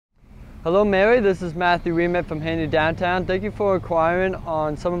Hello Mary, this is Matthew Remet from Handy Downtown. Thank you for inquiring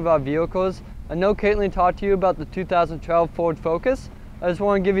on some of our vehicles. I know Caitlin talked to you about the 2012 Ford Focus. I just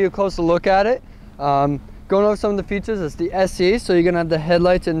want to give you a closer look at it. Going over some of the features, it's the SE, so you're going to have the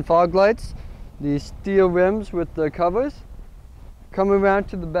headlights and fog lights, the steel rims with the covers. Coming around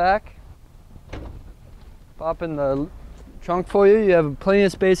to the back, pop in the trunk for you. You have plenty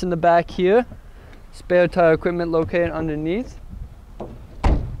of space in the back here. Spare tire equipment located underneath.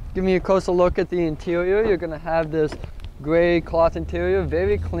 Give me a closer look at the interior. You're going to have this gray cloth interior,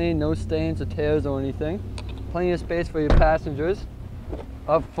 very clean, no stains or tears or anything. Plenty of space for your passengers.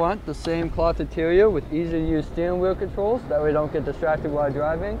 Up front, the same cloth interior with easy to use steering wheel controls, that way you don't get distracted while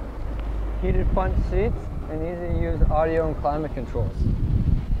driving. Heated front seats and easy to use audio and climate controls.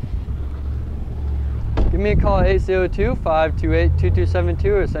 Give me a call at 802-528-2272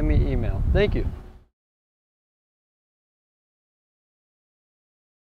 or send me an email. Thank you.